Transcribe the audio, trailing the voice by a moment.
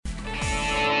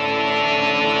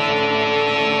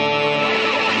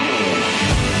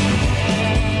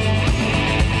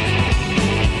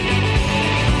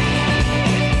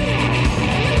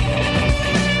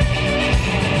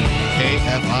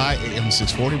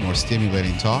640, more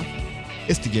stimulating talk.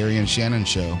 It's the Gary and Shannon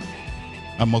Show.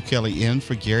 I'm Mo Kelly in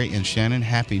for Gary and Shannon.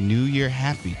 Happy New Year.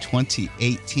 Happy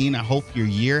 2018. I hope your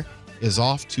year is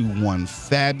off to one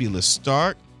fabulous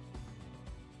start.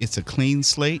 It's a clean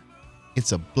slate.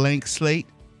 It's a blank slate.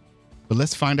 But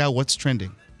let's find out what's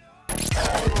trending.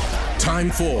 Time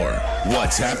for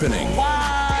What's Happening.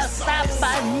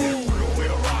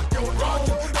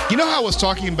 You know how I was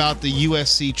talking about the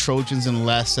USC Trojans in the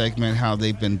last segment, how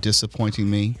they've been disappointing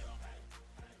me?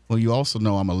 Well, you also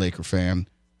know I'm a Laker fan.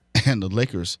 And the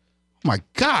Lakers, oh my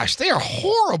gosh, they are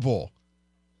horrible.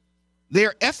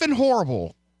 They're effing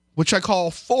horrible, which I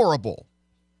call horrible.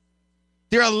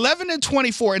 They're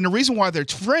 11-24, and the reason why they're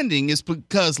trending is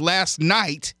because last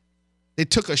night they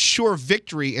took a sure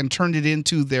victory and turned it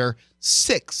into their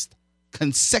sixth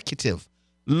consecutive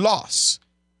loss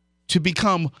to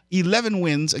become 11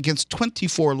 wins against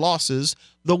 24 losses,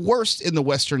 the worst in the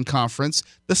Western Conference,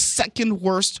 the second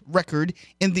worst record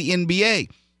in the NBA.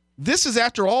 This is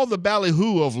after all the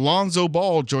ballyhoo of Lonzo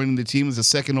Ball joining the team as a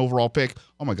second overall pick.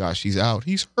 Oh my gosh, he's out.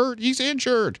 He's hurt. He's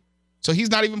injured. So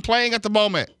he's not even playing at the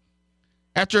moment.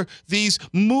 After these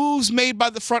moves made by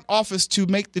the front office to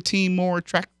make the team more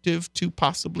attractive to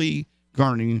possibly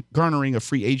garnering a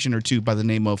free agent or two by the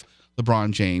name of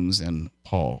LeBron James and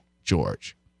Paul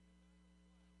George.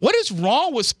 What is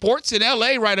wrong with sports in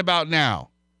L.A. right about now?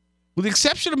 With the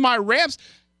exception of my Rams,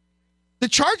 the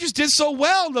Chargers did so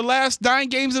well in the last 9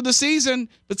 games of the season,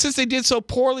 but since they did so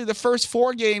poorly the first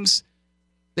 4 games,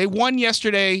 they won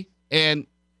yesterday and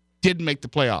didn't make the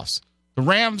playoffs. The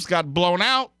Rams got blown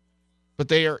out, but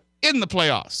they are in the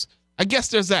playoffs. I guess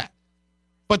there's that.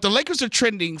 But the Lakers are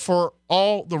trending for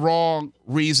all the wrong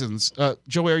reasons.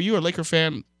 Joey, are you a Laker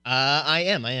fan? I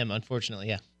am, unfortunately,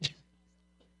 yeah.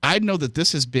 I know that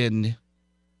this has been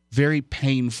very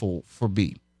painful for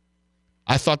me.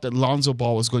 I thought that Lonzo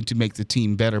Ball was going to make the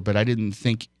team better, but I didn't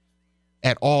think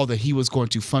at all that he was going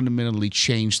to fundamentally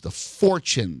change the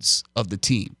fortunes of the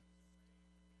team.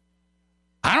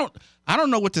 I don't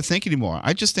know what to think anymore.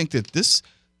 I just think that this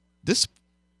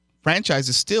franchise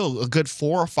is still a good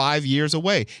 4 or 5 years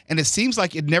away, and it seems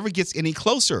like it never gets any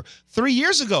closer. 3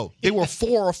 years ago, they were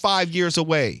 4 or 5 years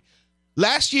away.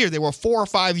 Last year, they were 4 or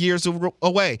 5 years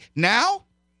away. Now,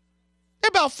 they're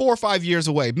about 4 or 5 years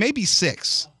away, maybe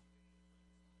 6.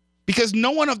 Because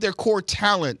no one of their core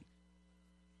talent,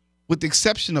 with the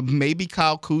exception of maybe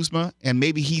Kyle Kuzma, and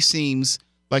maybe he seems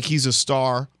like he's a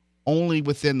star only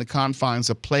within the confines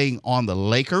of playing on the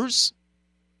Lakers,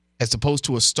 as opposed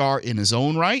to a star in his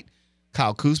own right.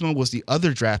 Kyle Kuzma was the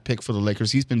other draft pick for the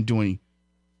Lakers. He's been doing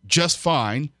just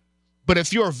fine. But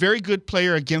if you're a very good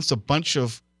player against a bunch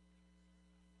of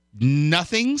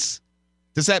nothings,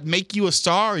 does that make you a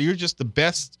star, or you're just the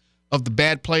best of the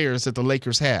bad players that the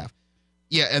Lakers have?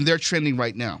 Yeah, and they're trending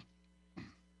right now.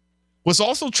 What's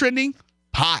also trending?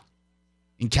 Pot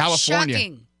in California.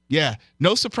 Shocking. Yeah,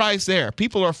 no surprise there.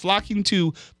 People are flocking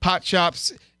to pot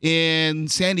shops in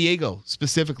San Diego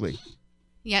specifically.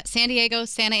 Yeah, San Diego,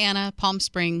 Santa Ana, Palm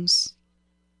Springs.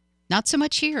 Not so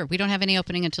much here. We don't have any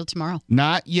opening until tomorrow.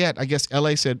 Not yet. I guess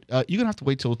LA said, you're going to have to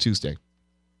wait till Tuesday.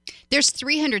 There's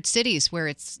 300 cities where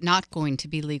it's not going to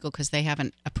be legal because they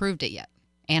haven't approved it yet.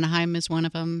 Anaheim is one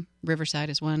of them. Riverside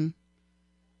is one.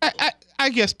 I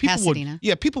guess people Pasadena.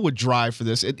 people would drive for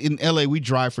this. In LA, we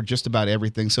drive for just about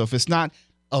everything. So if it's not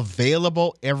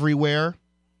available everywhere,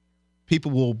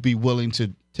 people will be willing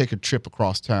to take a trip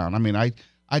across town. I mean,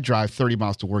 I drive 30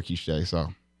 miles to work each day.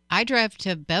 So I drive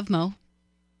to Bevmo.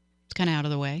 It's kind of out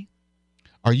of the way.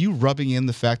 Are you rubbing in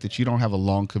the fact that you don't have a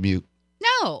long commute?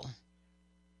 No,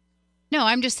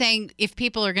 I'm just saying if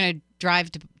people are going to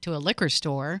drive to a liquor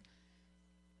store,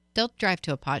 they'll drive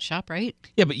to a pot shop, right?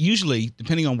 Yeah, but usually,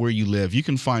 depending on where you live, you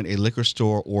can find a liquor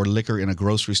store or liquor in a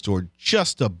grocery store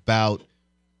just about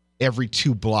every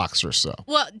 2 blocks or so.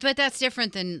 Well, but that's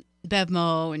different than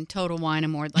Bevmo and Total Wine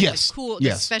and more. Like Yes, the cool,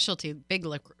 yes. the specialty, big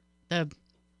liquor, the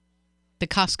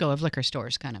Costco of liquor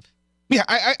stores, kind of. Yeah,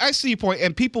 I see your point.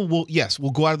 And people will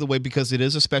go out of the way because it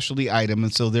is a specialty item,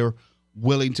 and so they're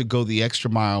willing to go the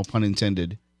extra mile, pun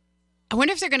intended. I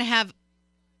wonder if they're going to have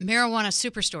marijuana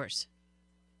superstores.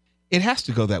 It has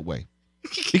to go that way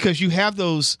because you have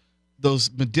those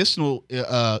medicinal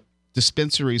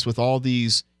dispensaries with all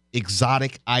these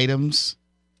exotic items,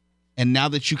 and now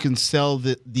that you can sell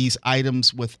these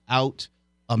items without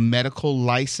a medical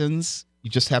license, you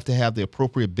just have to have the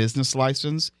appropriate business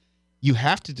license. You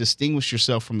have to distinguish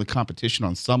yourself from the competition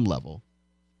on some level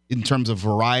in terms of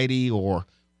variety or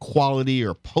quality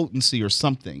or potency or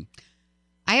something.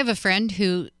 I have a friend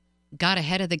who got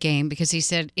ahead of the game because he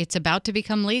said it's about to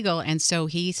become legal, and so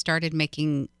he started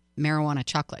making marijuana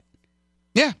chocolate.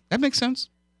 Yeah, that makes sense.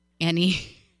 And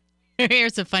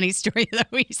here's a funny story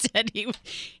though. He said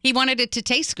he wanted it to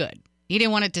taste good. He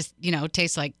didn't want it to,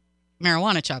 taste like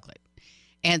marijuana chocolate.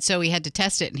 And so he had to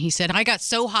test it. And he said, I got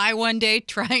so high one day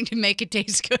trying to make it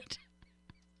taste good.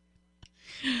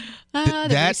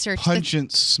 That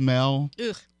pungent smell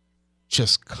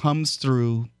just comes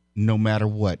through no matter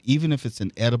what. Even if it's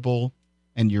an edible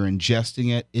and you're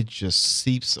ingesting it, it just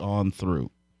seeps on through.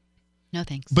 No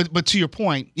thanks. But to your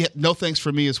point, yeah, no thanks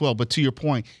for me as well. But to your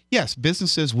point, yes,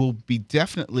 businesses will be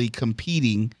definitely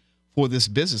competing for this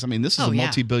business. I mean, this is a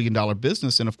multi-billion-dollar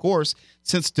business. And, of course,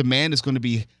 since demand is going to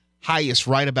be highest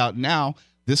right about now,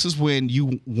 this is when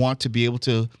you want to be able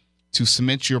to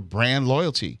cement your brand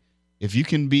loyalty. If you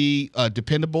can be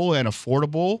dependable and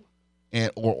affordable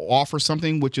or offer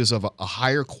something which is of a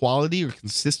higher quality or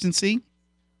consistency,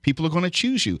 people are going to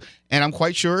choose you. And I'm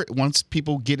quite sure once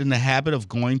people get in the habit of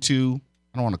going to,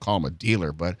 I don't want to call them a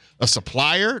dealer, but a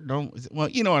supplier, well,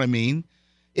 you know what I mean.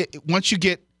 Once you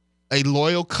get a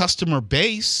loyal customer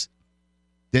base,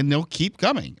 then they'll keep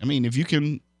coming. I mean, if you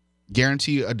can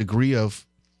guarantee a degree of,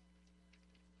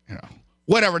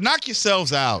 whatever, knock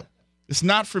yourselves out. It's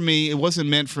not for me. It wasn't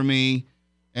meant for me.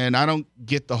 And I don't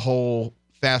get the whole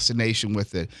fascination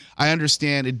with it. I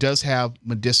understand it does have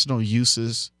medicinal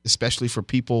uses, especially for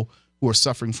people who are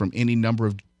suffering from any number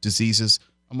of diseases.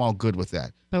 I'm all good with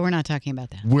that. But we're not talking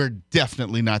about that. We're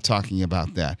definitely not talking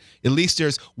about that. At least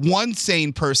there's one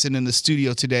sane person in the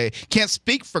studio today. Can't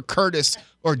speak for Curtis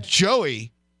or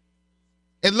Joey.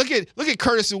 And look at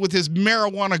Curtis with his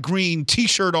marijuana green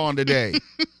T-shirt on today,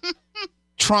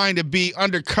 trying to be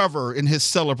undercover in his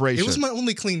celebration. It was my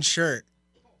only clean shirt,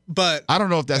 but I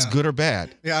don't know if that's good or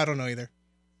bad. Yeah, I don't know either.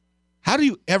 How do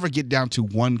you ever get down to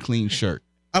one clean shirt?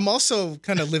 I'm also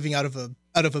kind of living out of a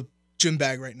gym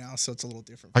bag right now, so it's a little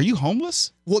different. Are you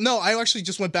homeless? Well, no, I actually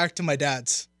just went back to my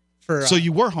dad's for. So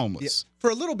you were homeless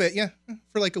for a little bit, yeah,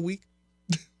 for like a week.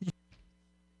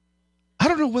 I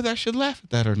don't know whether I should laugh at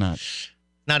that or not.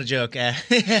 Not a joke.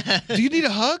 Do you need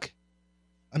a hug?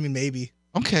 I mean, maybe.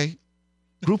 Okay.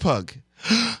 Group hug.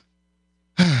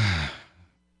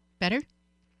 Better?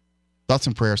 Thoughts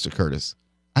and prayers to Curtis.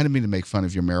 I didn't mean to make fun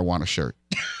of your marijuana shirt.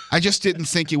 I just didn't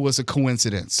think it was a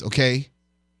coincidence, okay?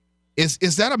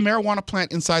 Is that a marijuana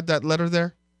plant inside that letter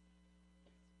there?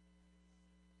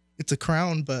 It's a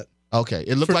crown, but okay.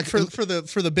 It looked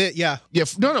for the bit, yeah. Yeah,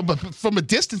 no, but from a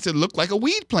distance it looked like a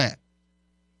weed plant.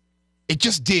 It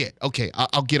just did. Okay,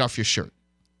 I'll get off your shirt.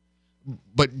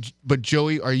 But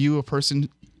Joey, are you a person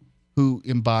who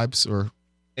imbibes or?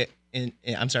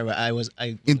 I'm sorry, I.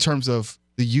 In terms of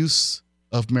the use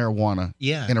of marijuana,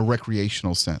 in a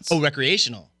recreational sense. Oh,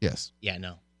 recreational. Yes. Yeah,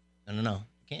 no,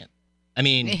 can't. I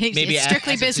mean, maybe it's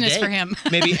strictly business for him.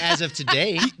 Maybe as of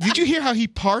today. Did you hear how he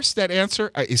parsed that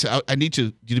answer? I need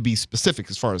you to be specific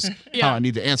as far as how I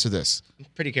need to answer this.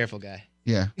 Pretty careful guy.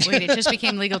 Yeah. Wait, it just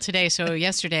became legal today, so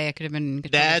yesterday I could have been.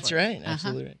 That's right.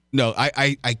 Absolutely right. No,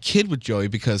 I kid with Joey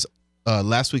because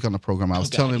last week on the program I was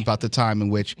telling him about the time in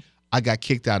which I got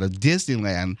kicked out of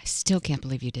Disneyland. I still can't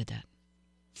believe you did that.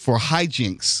 For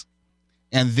hijinks.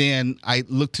 And then I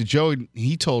looked to Joey, and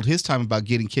he told his time about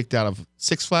getting kicked out of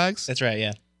Six Flags. That's right,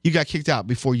 yeah. You got kicked out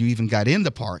before you even got in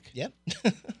the park. Yep.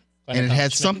 And it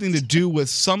had something to do with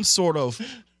some sort of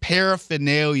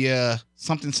paraphernalia,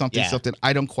 something.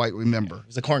 I don't quite remember. It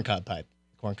was a corncob pipe.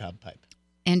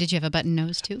 And did you have a button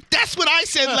nose, too? That's what I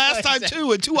said last time,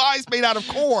 too, and two eyes made out of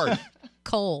corn.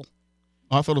 Coal.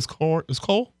 Oh, I thought it was corn. It was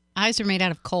coal? Eyes are made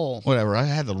out of coal. Whatever. I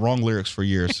had the wrong lyrics for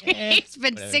years. He's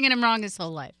been singing them wrong his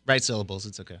whole life. Right syllables.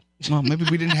 It's okay. Well, maybe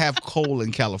we didn't have coal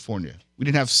in California. We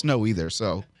didn't have snow either,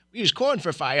 so. We use corn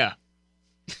for fire.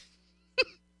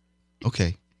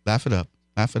 Okay. Laugh it up.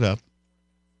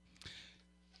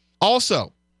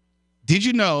 Also, did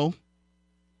you know,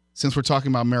 since we're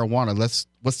talking about marijuana,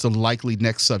 what's the likely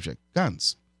next subject?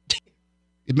 Guns.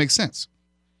 It makes sense.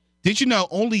 Did you know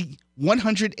only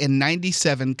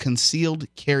 197 concealed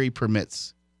carry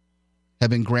permits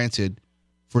have been granted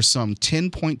for some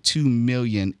 10.2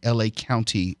 million LA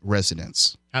County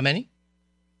residents? How many?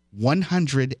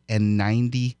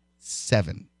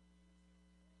 197.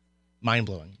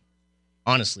 Mind-blowing.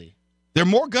 Honestly. There are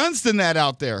more guns than that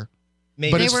out there.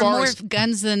 Maybe. But there as were far more as,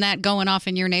 guns than that going off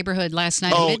in your neighborhood last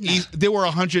night at midnight. There were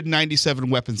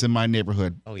 197 weapons in my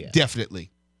neighborhood. Oh, yeah.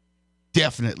 Definitely. They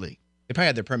probably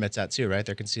had their permits out too, right?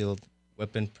 Their concealed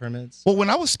weapon permits. Well, when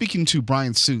I was speaking to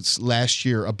Brian Suits last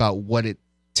year about what it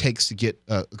takes to get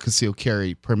a concealed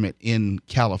carry permit in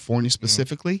California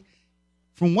specifically,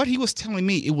 from what he was telling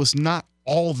me, it was not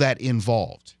all that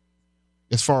involved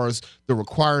as far as the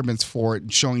requirements for it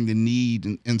and showing the need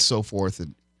and so forth.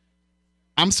 And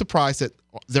I'm surprised that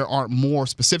there aren't more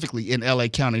specifically in L.A.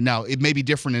 County. Now, it may be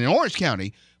different in Orange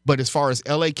County, but as far as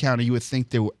L.A. County, you would think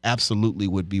there absolutely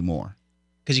would be more.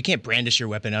 Because you can't brandish your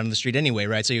weapon out on the street anyway,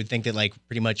 right? So you'd think that, like,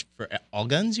 pretty much for all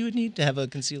guns, you would need to have a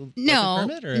concealed weapon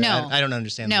permit? Or No. I don't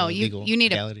understand the legal you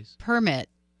need legalities. a permit.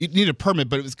 You need a permit,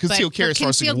 but it was concealed carry as far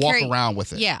as you can walk around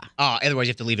with it. Yeah. Oh, otherwise you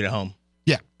have to leave it at home.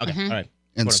 Yeah. Okay, all right.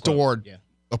 And Quote, stored yeah.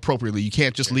 appropriately. You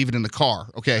can't just leave it in the car,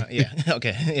 okay? Yeah,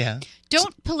 okay, yeah.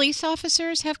 Don't police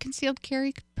officers have concealed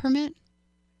carry permit?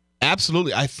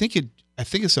 Absolutely. I think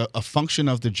it's a function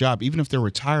of the job, even if they're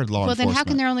retired law enforcement. Well, then how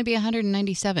can there only be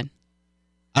 197?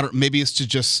 Maybe it's to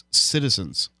just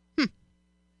citizens. I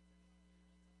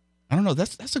don't know.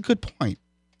 That's a good point.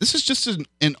 This is just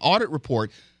an audit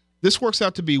report. This works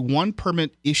out to be one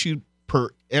permit issued per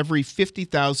every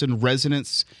 50,000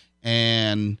 residents.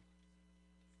 And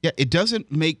yeah, it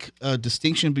doesn't make a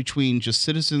distinction between just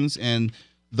citizens and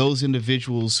those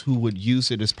individuals who would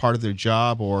use it as part of their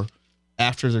job or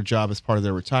after their job as part of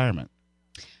their retirement.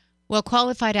 Well,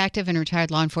 qualified active and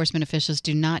retired law enforcement officials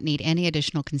do not need any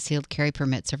additional concealed carry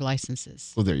permits or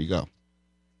licenses. Well, there you go.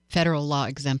 Federal law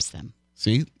exempts them.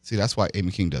 See, that's why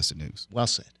Amy King does the news. Well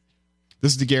said.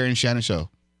 This is the Gary and Shannon Show.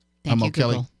 Thank I'm you,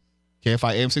 Kelly. Google.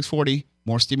 KFI AM 640.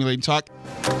 More stimulating talk.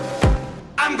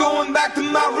 I'm going back to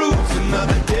my roots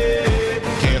another day.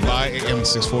 KFI AM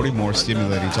 640. More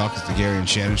stimulating talk. It's the Gary and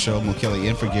Shannon Show. Mo Kelly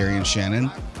in for Gary and Shannon.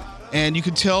 And you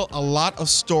can tell a lot of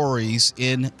stories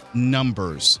in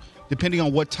numbers. Depending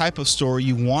on what type of story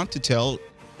you want to tell,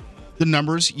 the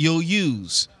numbers you'll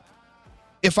use.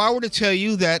 If I were to tell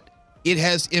you that it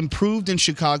has improved in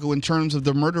Chicago in terms of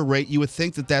the murder rate, you would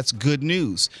think that that's good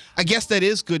news. I guess that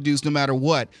is good news no matter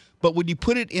what. But when you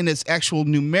put it in its actual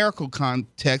numerical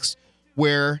context,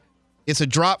 where it's a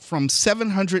drop from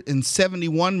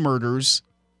 771 murders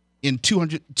in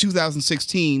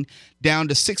 2016 down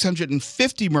to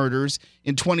 650 murders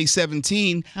in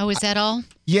 2017. Oh, is that all?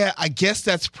 Yeah, I guess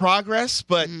that's progress,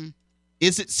 but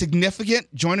is it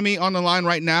significant? Joining me on the line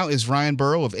right now is Ryan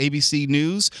Burrow of ABC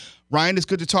News. Ryan, it's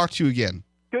good to talk to you again.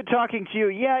 Good talking to you.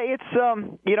 Yeah,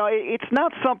 it's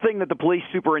not something that the police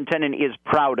superintendent is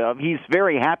proud of. He's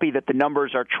very happy that the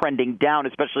numbers are trending down,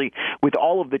 especially with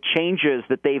all of the changes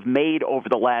that they've made over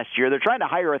the last year. They're trying to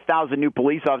hire 1,000 new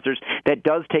police officers. That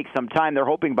does take some time. They're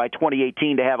hoping by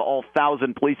 2018 to have all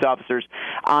 1,000 police officers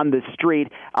on the street.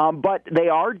 But they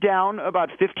are down about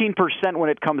 15% when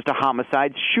it comes to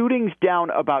homicides. Shootings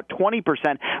down about 20%.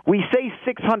 We say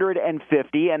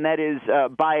 650, and that is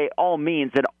by all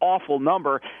means an awful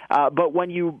number. But when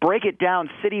you break it down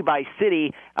city by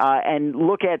city and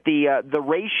look at the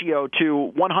ratio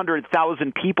to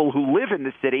 100,000 people who live in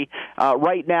the city,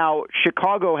 right now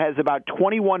Chicago has about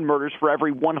 21 murders for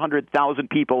every 100,000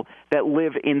 people that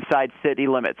live inside city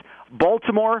limits.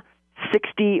 Baltimore,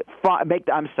 65.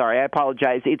 I'm sorry, I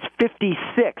apologize. It's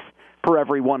 56 per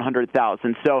every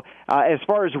 100,000. So as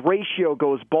far as ratio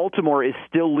goes, Baltimore is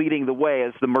still leading the way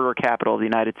as the murder capital of the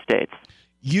United States.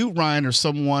 You, Ryan, are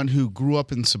someone who grew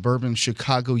up in suburban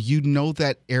Chicago. You know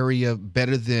that area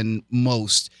better than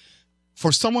most.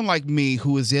 For someone like me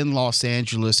who is in Los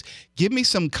Angeles, give me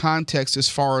some context as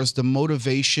far as the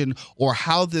motivation or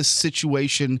how this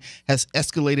situation has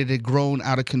escalated and grown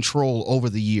out of control over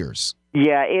the years.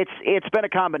 Yeah, it's been a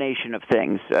combination of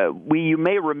things. You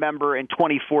may remember in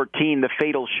 2014 the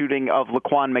fatal shooting of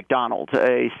Laquan McDonald,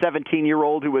 a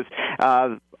 17-year-old who was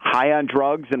high on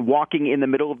drugs and walking in the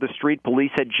middle of the street.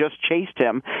 Police had just chased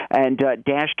him, and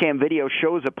dash cam video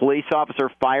shows a police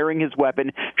officer firing his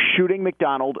weapon, shooting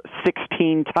McDonald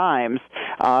 16 times.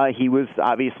 He was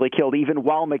obviously killed. Even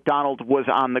while McDonald was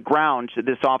on the ground,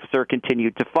 this officer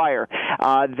continued to fire.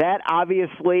 That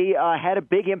obviously had a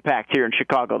big impact here in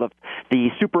Chicago. The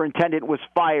superintendent was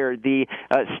fired. The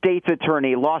state's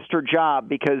attorney lost her job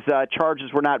because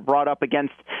charges were not brought up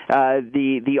against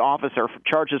the officer.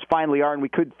 Charges finally are, and we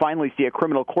could finally see a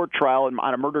criminal court trial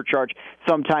on a murder charge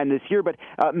sometime this year. But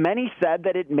many said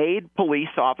that it made police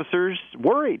officers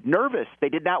worried, nervous. They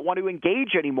did not want to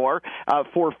engage anymore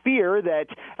for fear that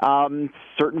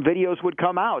certain videos would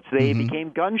come out. So they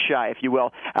became gun-shy, if you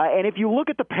will. And if you look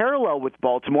at the parallel with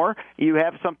Baltimore, you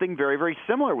have something very, very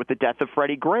similar with the death of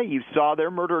Freddie Gray. You saw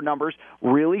their murder numbers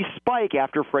really spike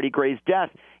after Freddie Gray's death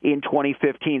in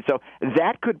 2015. So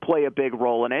that could play a big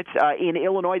role in it. In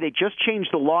Illinois, they just changed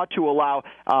the law to allow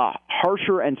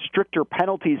harsher and stricter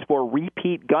penalties for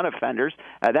repeat gun offenders.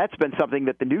 That's been something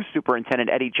that the new superintendent,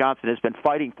 Eddie Johnson, has been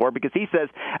fighting for, because he says,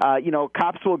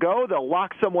 cops will go, they'll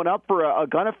lock someone up for a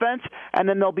gun offense, and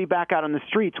then they'll be back out on the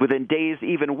streets within days,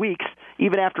 even weeks,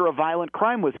 even after a violent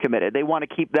crime was committed. They want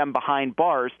to keep them behind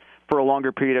bars for a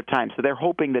longer period of time. So they're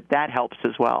hoping that helps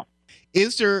as well.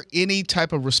 Is there any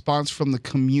type of response from the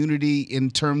community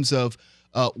in terms of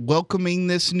welcoming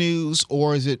this news,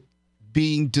 or is it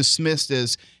being dismissed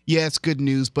as, yeah, it's good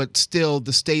news, but still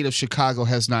the state of Chicago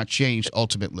has not changed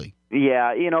ultimately? Yeah,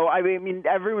 I mean,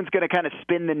 everyone's going to kind of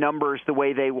spin the numbers the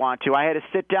way they want to. I had to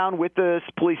sit down with the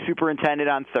police superintendent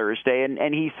on Thursday,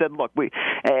 and he said, look,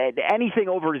 anything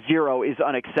over 0 is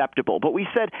unacceptable. But we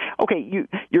said, okay,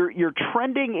 you're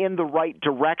trending in the right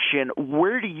direction.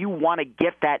 Where do you want to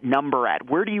get that number at?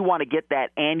 Where do you want to get that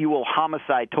annual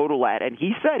homicide total at? And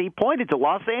he pointed to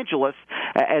Los Angeles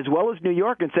as well as New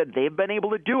York and said they've been able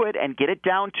to do it and get it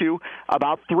down to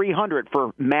about 300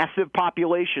 for massive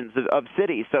populations of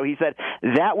cities. So he said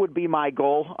that would be my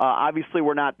goal. Obviously,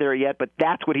 we're not there yet, but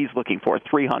that's what he's looking for,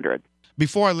 300.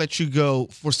 Before I let you go,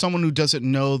 for someone who doesn't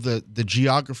know the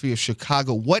geography of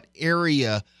Chicago, what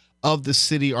area of the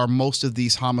city are most of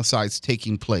these homicides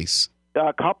taking place?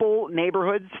 A couple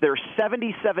neighborhoods. There's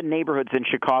 77 neighborhoods in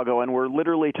Chicago, and we're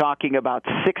literally talking about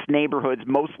 6 neighborhoods,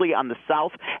 mostly on the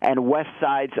south and west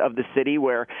sides of the city,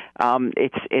 where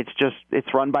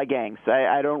it's run by gangs.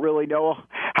 I don't really know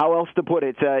how else to put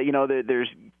it. There's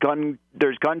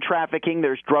gun trafficking,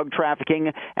 there's drug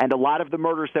trafficking, and a lot of the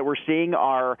murders that we're seeing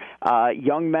are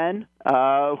young men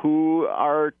who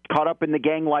are caught up in the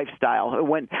gang lifestyle.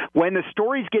 When the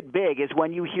stories get big is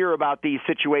when you hear about these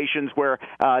situations where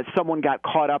someone got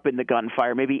caught up in the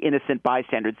gunfire, maybe innocent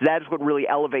bystanders. That is what really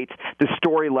elevates the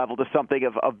story level to something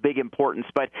of big importance.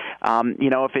 But,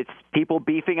 if it's people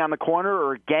beefing on the corner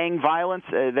or gang violence,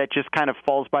 that just kind of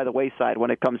falls by the wayside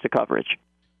when it comes to coverage.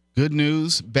 Good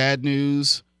news, bad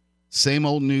news, same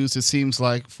old news, it seems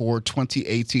like, for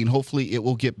 2018. Hopefully it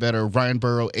will get better. Ryan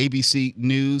Burrow, ABC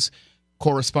News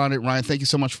correspondent. Ryan, thank you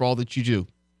so much for all that you do.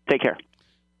 Take care.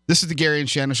 This is the Gary and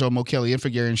Shannon Show. Mo Kelly in for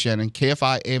Gary and Shannon.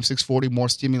 KFI AM 640, more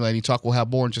stimulating talk. We'll have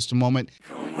more in just a moment.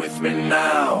 Come with me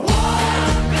now.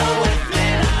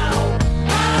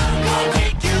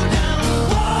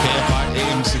 KFI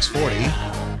AM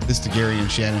 640. This is the Gary and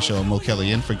Shannon Show. Mo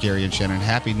Kelly in for Gary and Shannon.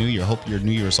 Happy New Year. Hope your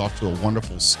New Year is off to a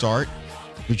wonderful start.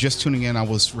 If you're just tuning in, I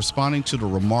was responding to the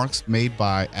remarks made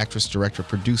by actress, director,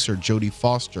 producer Jodie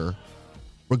Foster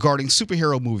regarding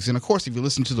superhero movies. And of course, if you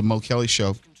listen to the Mo Kelly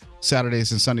Show,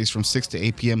 Saturdays and Sundays from 6 to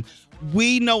 8 p.m.,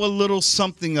 we know a little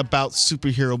something about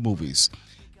superhero movies.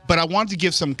 But I wanted to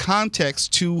give some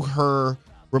context to her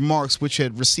remarks, which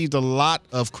had received a lot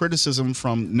of criticism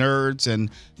from nerds and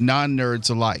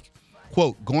non-nerds alike.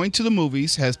 Quote, going to the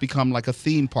movies has become like a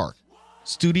theme park.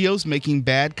 Studios making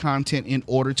bad content in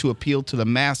order to appeal to the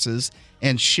masses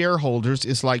and shareholders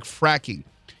is like fracking.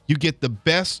 You get the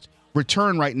best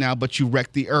return right now, but you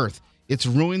wreck the earth. It's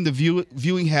ruined the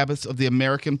viewing habits of the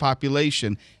American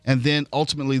population and then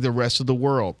ultimately the rest of the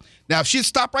world. Now, if she'd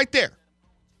stopped right there,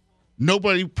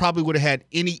 nobody probably would have had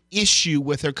any issue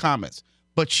with her comments.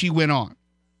 But she went on.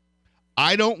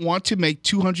 I don't want to make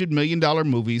 $200 million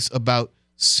movies about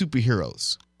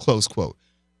superheroes, close quote.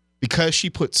 Because she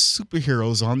put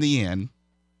superheroes on the end,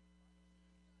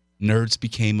 nerds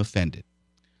became offended.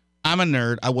 I'm a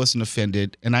nerd. I wasn't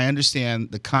offended. And I understand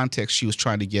the context she was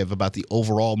trying to give about the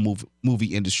overall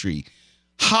movie industry.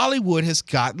 Hollywood has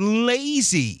gotten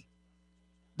lazy.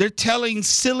 They're telling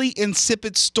silly,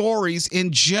 insipid stories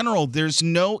in general. There's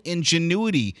no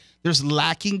ingenuity. There's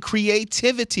lacking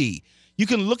creativity. You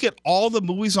can look at all the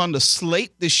movies on the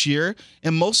slate this year,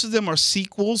 and most of them are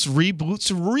sequels, reboots,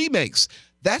 and remakes.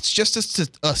 That's just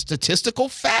a statistical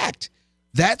fact.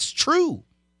 That's true.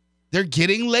 They're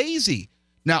getting lazy.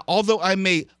 Now, although I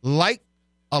may like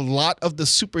a lot of the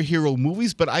superhero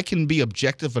movies, but I can be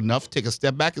objective enough, take a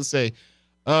step back and say,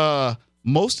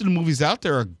 most of the movies out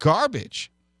there are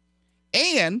garbage.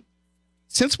 And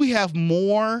since we have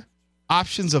more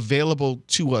options available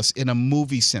to us in a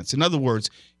movie sense, in other words,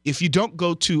 if you don't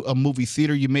go to a movie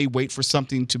theater, you may wait for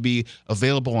something to be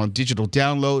available on digital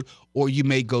download, or you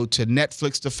may go to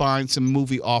Netflix to find some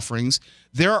movie offerings.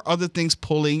 There are other things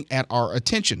pulling at our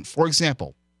attention. For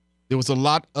example, there was a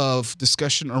lot of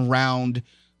discussion around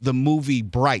the movie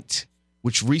Bright,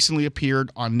 which recently appeared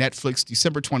on Netflix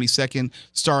December 22nd,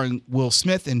 starring Will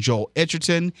Smith and Joel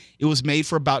Edgerton. It was made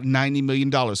for about $90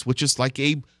 million, which is like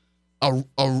a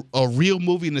real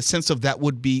movie in the sense of that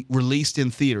would be released in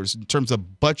theaters in terms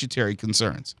of budgetary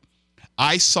concerns.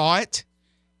 I saw it,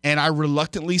 and I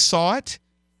reluctantly saw it,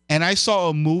 and I saw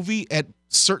a movie at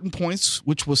certain points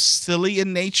which was silly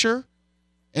in nature,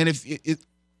 and if it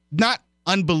not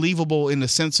unbelievable in the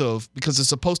sense of, because it's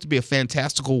supposed to be a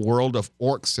fantastical world of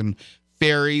orcs and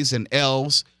fairies and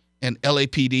elves and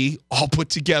LAPD all put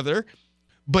together,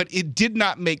 but it did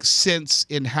not make sense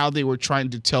in how they were trying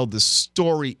to tell the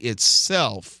story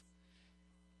itself.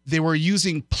 they were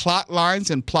using plot lines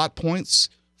and plot points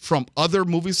from other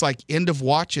movies like End of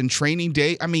Watch and Training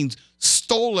Day. I mean,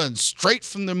 stolen straight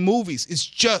from the movies. It's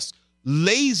just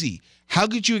lazy. How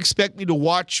could you expect me to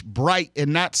watch Bright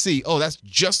and not see, oh, that's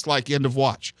just like End of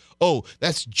Watch. Oh,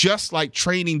 that's just like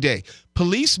Training Day.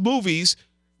 Police movies,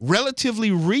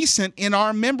 relatively recent in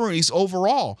our memories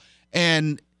overall.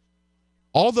 And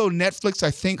although Netflix,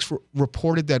 I think,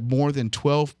 reported that more than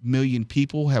 12 million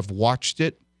people have watched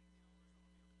it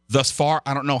thus far,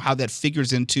 I don't know how that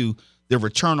figures into their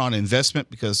return on investment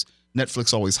because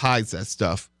Netflix always hides that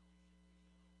stuff.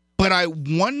 But I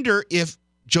wonder if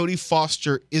Jodie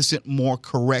Foster isn't more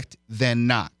correct than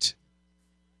not.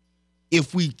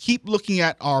 If we keep looking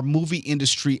at our movie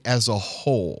industry as a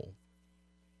whole,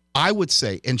 I would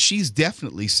say, and she's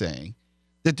definitely saying,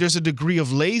 that there's a degree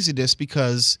of laziness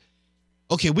because,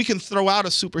 okay, we can throw out a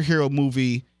superhero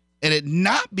movie and it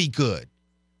not be good,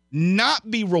 not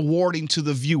be rewarding to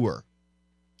the viewer,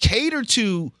 cater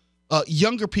to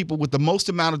younger people with the most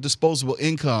amount of disposable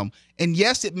income. And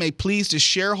yes, it may please the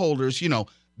shareholders,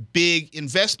 big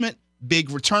investment, big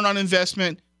return on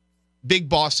investment, big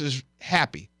bosses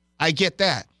happy. I get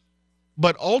that.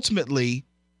 But ultimately,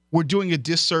 we're doing a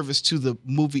disservice to the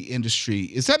movie industry.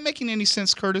 Is that making any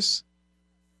sense, Curtis?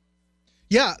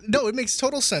 Yeah, no, it makes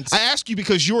total sense. I ask you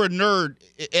because you're a nerd,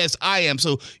 as I am,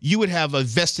 so you would have a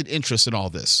vested interest in all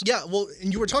this. Yeah, well,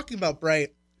 and you were talking about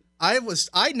Bright. I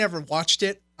never watched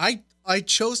it. I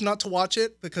chose not to watch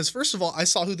it because, first of all, I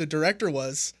saw who the director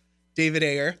was, David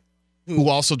Ayer. Who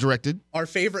also directed our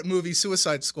favorite movie,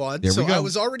 Suicide Squad. There we go. I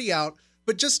was already out,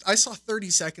 but I saw 30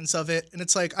 seconds of it, and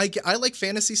it's like I like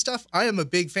fantasy stuff. I am a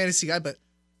big fantasy guy, but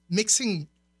mixing,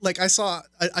 like I saw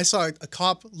a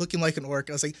cop looking like an orc.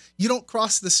 I was like, you don't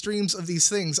cross the streams of these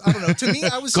things. I don't know. To me,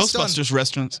 I was just done. Ghostbusters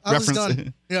reference. I was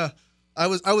done. Yeah, I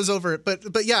was over it.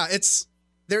 But yeah, it's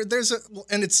there's a,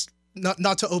 and it's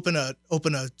not to open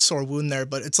a sore wound there,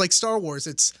 but it's like Star Wars.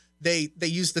 It's They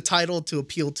use the title to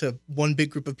appeal to one big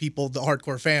group of people, the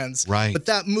hardcore fans. Right. But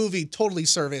that movie totally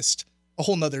serviced a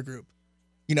whole nother group,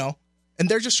 And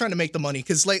they're just trying to make the money.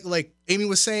 Because like Amy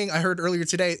was saying, I heard earlier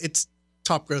today, it's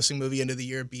top grossing movie end of the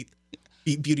year, beat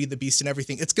Beauty and the Beast and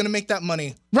everything. It's going to make that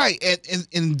money. Right. And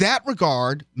in that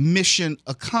regard, mission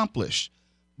accomplished.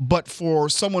 But for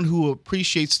someone who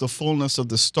appreciates the fullness of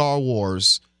the Star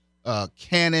Wars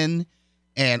canon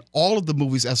and all of the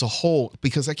movies as a whole,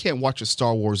 because I can't watch a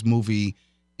Star Wars movie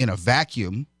in a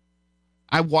vacuum.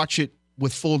 I watch it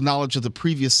with full knowledge of the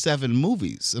previous 7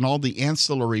 movies and all the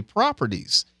ancillary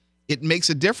properties. It makes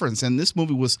a difference. And this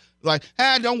movie was like,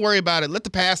 don't worry about it. Let the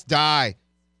past die.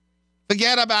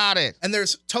 Forget about it. And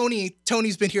there's Tony.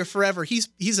 Tony's been here forever. He's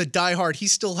a diehard. He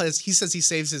says he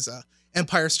saves his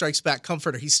Empire Strikes Back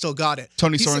comforter. He's still got it.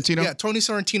 Tony Sorrentino? Yeah, Tony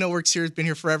Sorrentino works here. He's been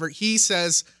here forever. He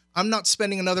says, I'm not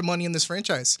spending another money in this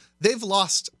franchise. They've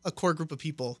lost a core group of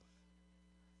people.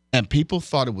 And people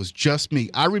thought it was just me.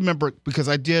 I remember because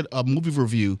I did a movie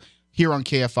review here on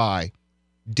KFI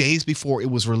days before it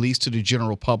was released to the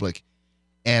general public.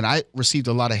 And I received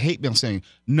a lot of hate mail saying,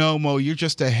 no, Mo, you're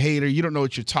just a hater. You don't know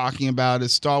what you're talking about.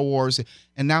 It's Star Wars.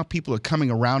 And now people are coming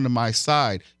around to my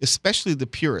side, especially the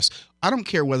purists. I don't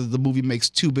care whether the movie makes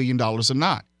 $2 billion or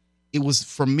not. It was,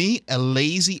 for me, a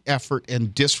lazy effort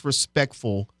and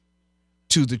disrespectful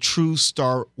to the true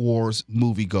Star Wars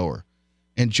moviegoer.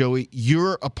 And Joey,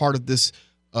 you're a part of this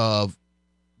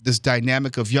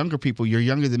dynamic of younger people. You're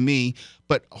younger than me,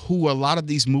 but who a lot of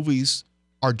these movies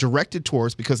are directed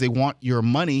towards because they want your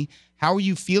money. How are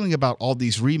you feeling about all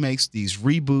these remakes, these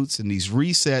reboots, and these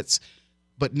resets,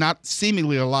 but not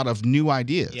seemingly a lot of new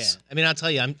ideas? Yeah, I mean, I'll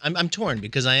tell you, I'm torn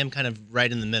because I am kind of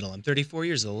right in the middle. I'm 34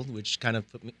 years old, which kind of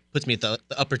puts me at the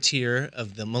upper tier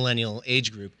of the millennial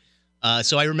age group.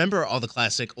 So I remember all the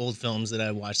classic old films that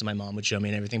I watched that my mom would show me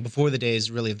and everything before the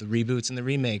days really of the reboots and the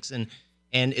remakes. And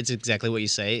it's exactly what you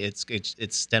say.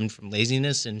 It's stemmed from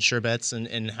laziness and sure bets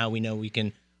and how we know we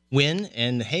can win.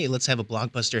 And hey, let's have a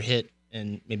blockbuster hit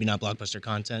and maybe not blockbuster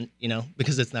content,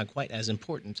 because it's not quite as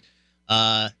important.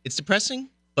 It's depressing,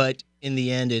 but in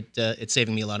the end, it's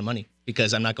saving me a lot of money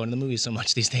because I'm not going to the movies so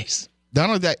much these days. Not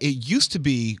only that, it used to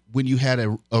be when you had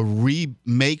a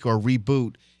remake or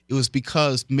reboot, it was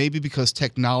because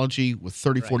technology with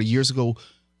 30, 40 years ago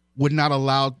would not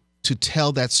allow to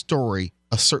tell that story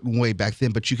a certain way back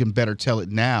then, but you can better tell it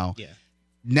now. Yeah.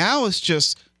 Now it's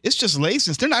just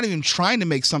laziness. They're not even trying to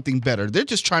make something better. They're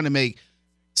just trying to make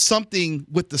something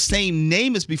with the same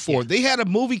name as before. Yeah. They had a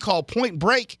movie called Point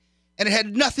Break, and it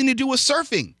had nothing to do with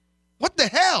surfing. What the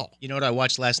hell? You know what I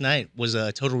watched last night was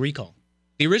Total Recall.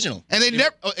 The original. And they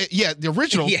never, the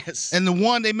original. Yes. And the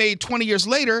one they made 20 years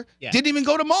later didn't even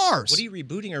go to Mars. What are you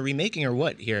rebooting or remaking or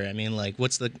what here? I mean, like,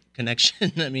 what's the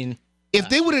connection? I mean, if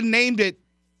they would have named it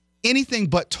anything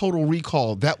but Total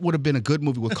Recall, that would have been a good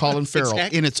movie with Colin Farrell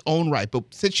in its own right. But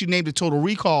since you named it Total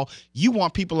Recall, you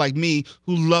want people like me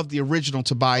who love the original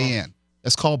to buy in.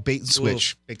 That's called bait and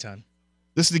switch. Big time.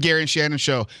 This is the Gary and Shannon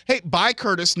Show. Hey, bye,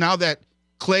 Curtis, now that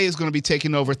Clay is going to be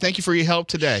taking over. Thank you for your help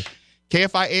today.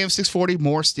 KFI AM 640,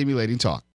 more stimulating talk.